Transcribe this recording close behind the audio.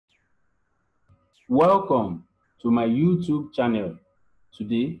Welcome to my YouTube channel.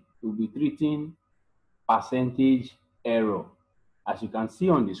 Today we'll be treating percentage error. As you can see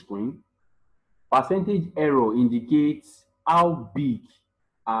on the screen, percentage error indicates how big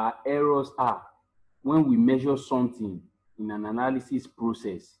our errors are when we measure something in an analysis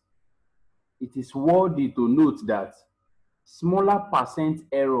process. It is worthy to note that smaller percent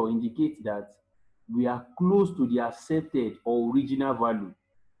error indicates that we are close to the accepted or original value.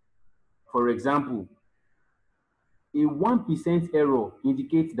 For example, a 1% error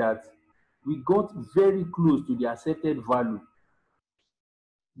indicates that we got very close to the accepted value.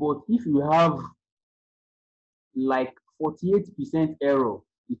 But if you have like 48% error,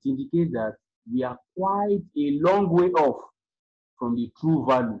 it indicates that we are quite a long way off from the true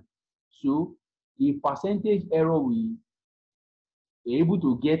value. So the percentage error we are able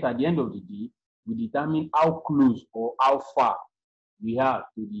to get at the end of the day will determine how close or how far we are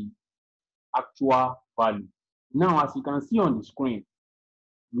to the actual value. Now, as you can see on the screen,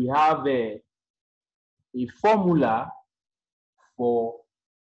 we have a formula for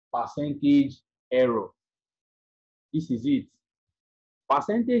percentage error. This is it.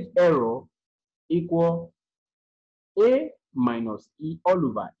 Percentage error equal A minus E all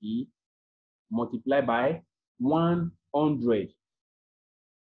over E multiplied by 100.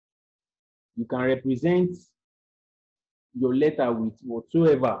 You can represent your letter with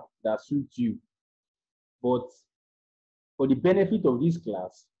whatsoever that suits you. But for the benefit of this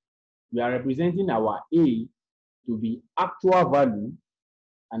class, we are representing our A to be actual value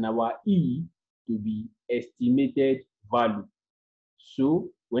and our E to be estimated value. So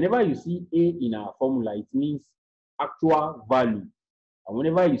whenever you see A in our formula, it means actual value. And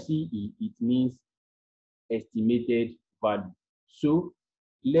whenever you see E, it means estimated value. So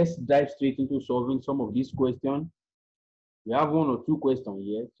let's dive straight into solving some of these questions. We have one or two questions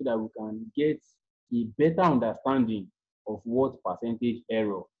here so that we can get a better understanding of what percentage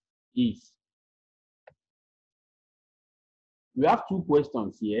error is. We have two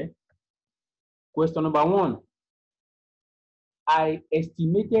questions here. Question number one, I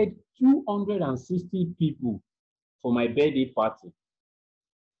estimated 260 people for my birthday party,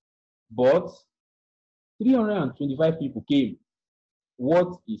 but 325 people came.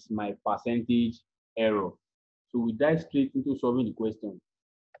 What is my percentage error? So we dive straight into solving the question.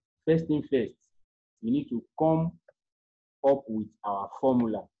 First thing first, we need to come up with our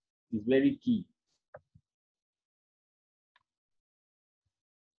formula. It's very key.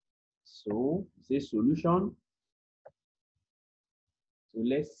 So say solution. So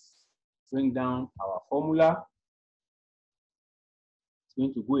let's bring down our formula. It's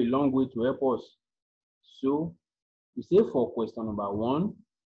going to go a long way to help us. So we say for question number one,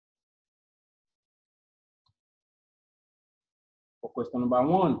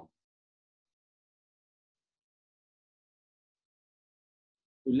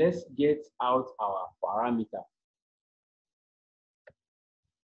 so let's get out our parameter.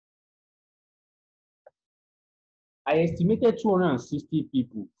 I estimated 260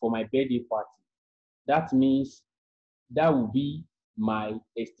 people for my birthday party. That means that will be my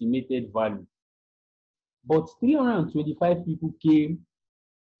estimated value. But 325 people came.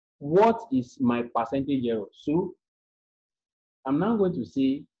 What is my percentage error? So I'm now going to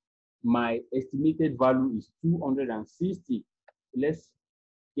say my estimated value is 260. Let's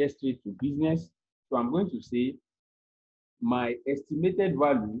get straight to business. So I'm going to say my estimated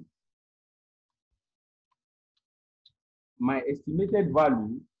value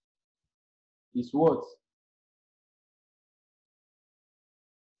is what?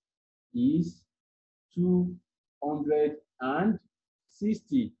 Is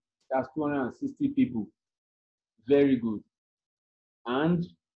 260. That's 260 people. Very good. And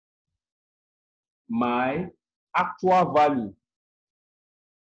my actual value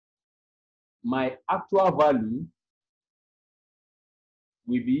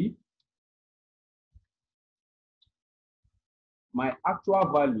will be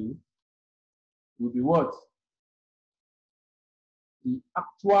what? The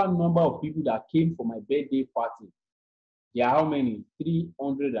actual number of people that came for my birthday party. There are how many?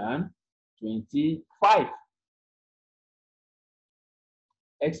 325.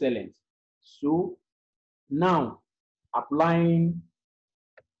 Excellent. So now applying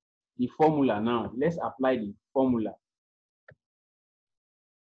the formula now. Let's apply the formula.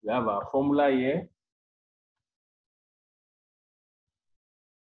 We have our formula here.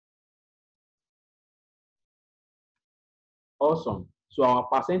 Awesome. So our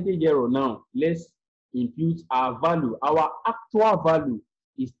percentage error now, let's impute our value. Our actual value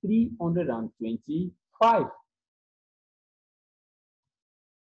is 325.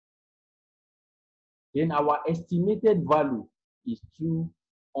 Then our estimated value is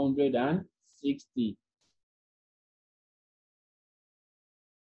 260.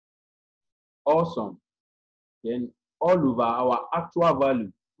 Awesome. Then all over our actual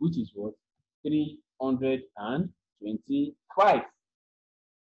value, which is what? 325.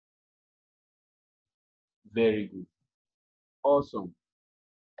 Very good. Awesome.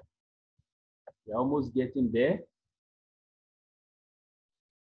 We're almost getting there.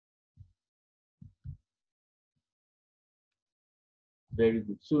 Very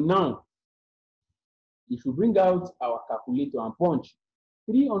good. So now, if we bring out our calculator and punch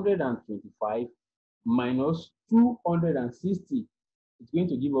 325 minus 260, it's going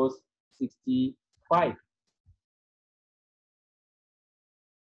to give us 65.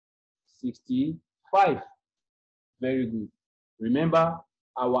 65. Very good. Remember,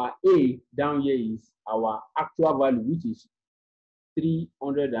 our A down here is our actual value, which is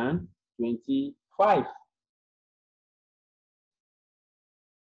 325.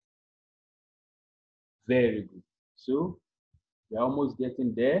 Very good. So we're almost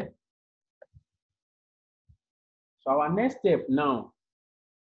getting there. So our next step now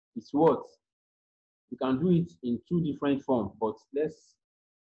is what? We can do it in two different forms, but let's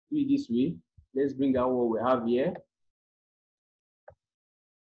do it this way. Let's bring out what we have here.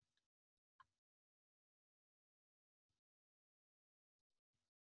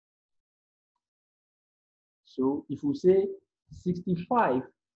 So if we say 65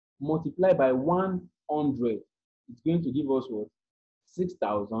 multiplied by 100, it's going to give us what?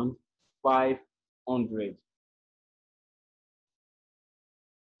 6,500.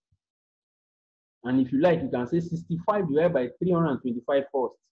 And if you like, you can say 65 divided by 325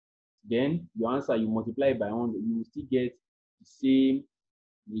 first. Then your answer, you multiply by 100, you will still get the same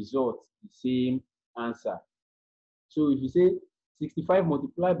result, the same answer. So if you say 65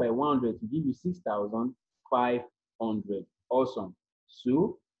 multiplied by 100 to give you 6,500. Awesome.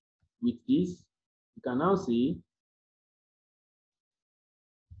 So with this, you can now say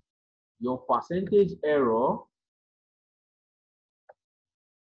your percentage error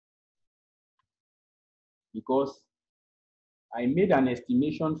because I made an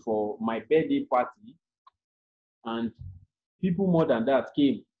estimation for my birthday party and people more than that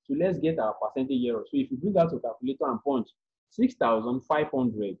came. So let's get our percentage error. So if you bring out your calculator and punch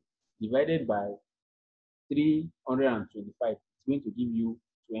 6,500 divided by 325, it's going to give you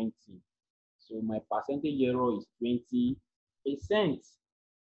 20. So my percentage error is 20%.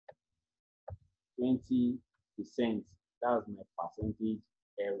 20%. That's my percentage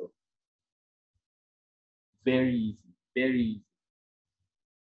error. Very easy, very easy,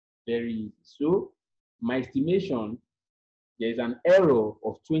 very easy. So my estimation, there is an error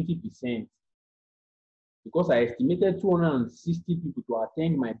of 20% because I estimated 260 people to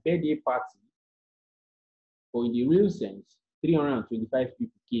attend my birthday party, but in the real sense, 325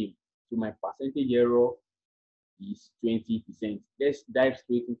 people came. So my percentage error is 20%. Let's dive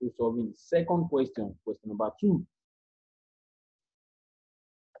straight into solving the second question, question number 2.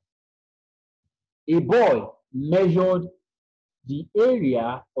 A boy measured the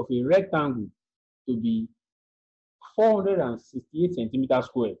area of a rectangle to be 468 centimeters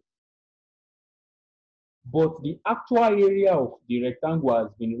square. But the actual area of the rectangle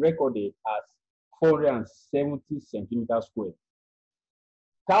has been recorded as 470 centimeters square.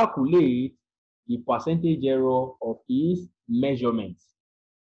 Calculate the percentage error of his measurements.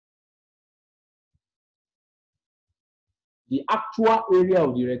 The actual area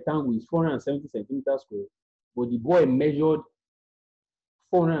of the rectangle is 470 centimeters square, but the boy measured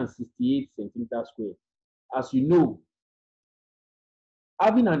 468 centimeters square. As you know,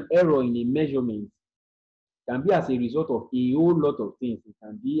 having an error in a measurement can be as a result of a whole lot of things. It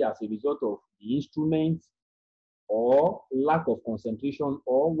can be as a result of the instrument or lack of concentration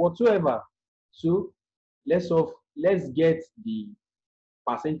or whatsoever. So let's get the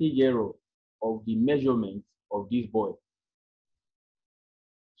percentage error of the measurement of this boy.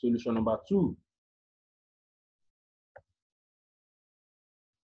 Solution number 2.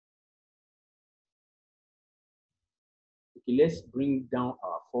 Okay, let's bring down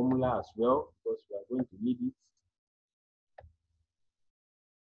our formula as well because we are going to need it.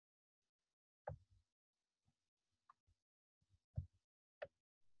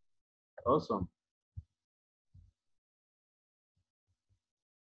 Awesome.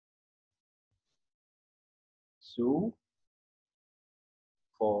 So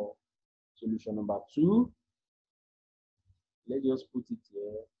for solution number 2, let's just put it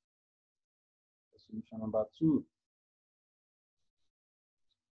here. Solution number 2.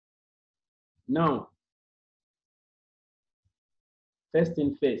 Now, first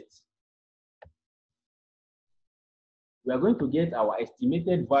thing first, We are going to get our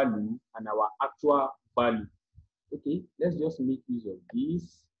estimated value and our actual value. Okay, let's just make use of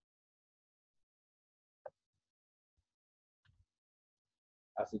this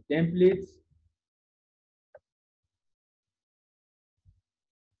as a template.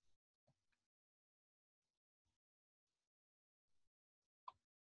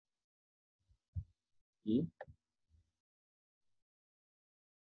 Okay.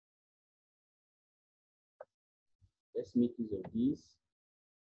 Let's make use of this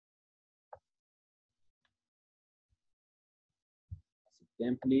as a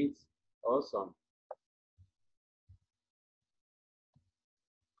template. Awesome.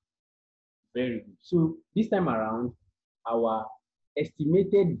 Very good. So this time around, our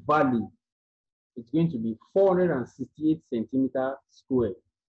estimated value is going to be 468 centimeter square.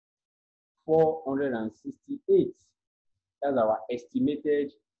 468. That's our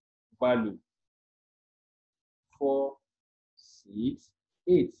estimated value.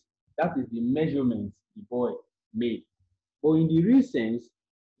 468. That is the measurement the boy made. But in the real sense,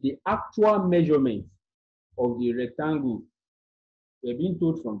 the actual measurement of the rectangle we're being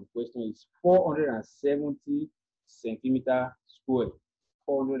told from the question is 470 centimeter square.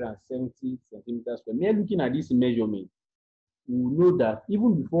 470 centimeter square. Mere looking at this measurement, we will know that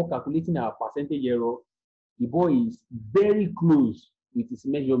even before calculating our percentage error, the boy is very close with his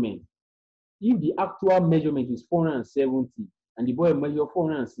measurement. If the actual measurement is 470 and the boy measure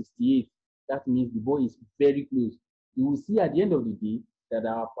 468, that means the boy is very close. You will see at the end of the day that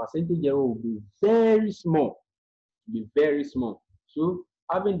our percentage error will be very small. Be very small. So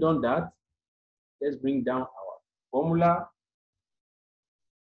having done that, let's bring down our formula.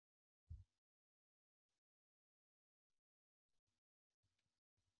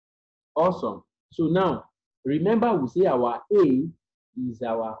 Awesome. So now, remember we say our A is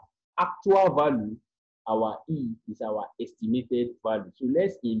our actual value, our E is our estimated value. So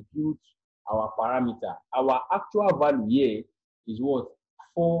let's impute our parameter. Our actual value here is what?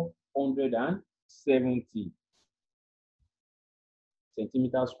 470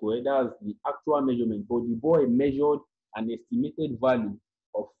 centimeter square. That's the actual measurement, but the boy measured an estimated value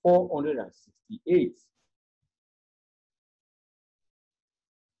of 468.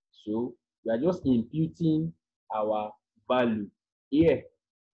 So we are just imputing our value here.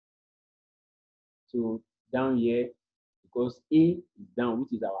 So down here, because A is down,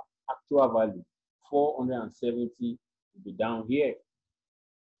 which is our actual value, 470 will be down here.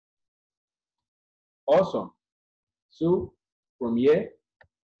 Awesome. So from here,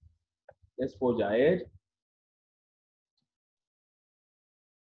 let's forge ahead.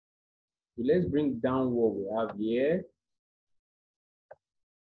 So let's bring down what we have here.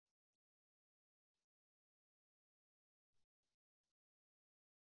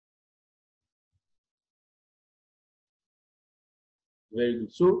 Very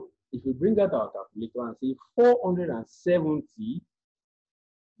good. So if we bring out our calculator and say 470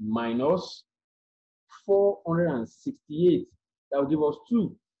 minus 468, that will give us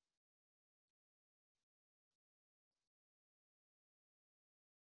 2.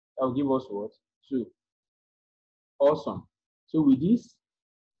 That will give us what? 2. Awesome. So with this,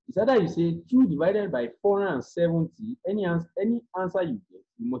 it's either you say 2 divided by 470, any answer you get,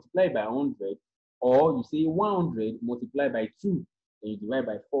 you multiply by 100, or you say 100 multiplied by 2, and you divide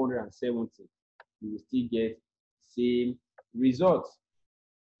by 470. You will still get same result.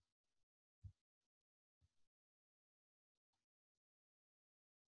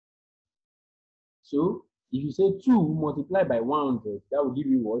 So if you say 2 multiplied by 100, that will give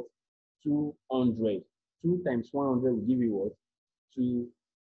you what? 200. 2 times 100 will give you what?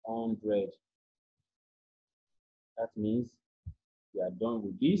 200. That means we are done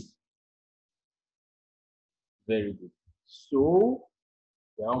with this. Very good. So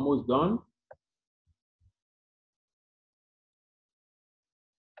we're almost done.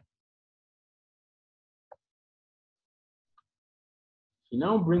 You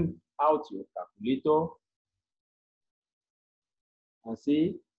now bring out your calculator and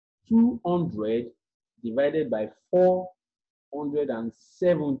say 200 divided by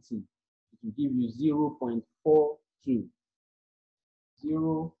 470. It will give you 0.42.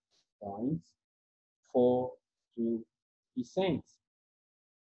 0.42%.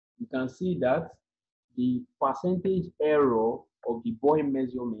 You can see that the percentage error of the boy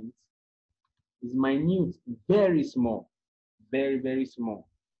measurement is minute, very small, very, very small,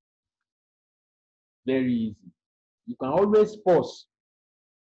 very easy. You can always pause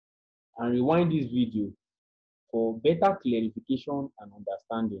and rewind this video for better clarification and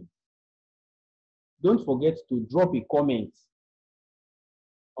understanding. Don't forget to drop a comment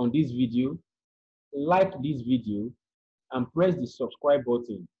on this video, like this video, and press the subscribe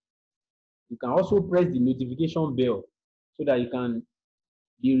button. You can also press the notification bell so that you can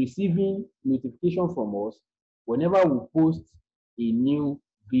be receiving notification from us whenever we post a new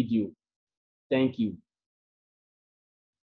video. Thank you.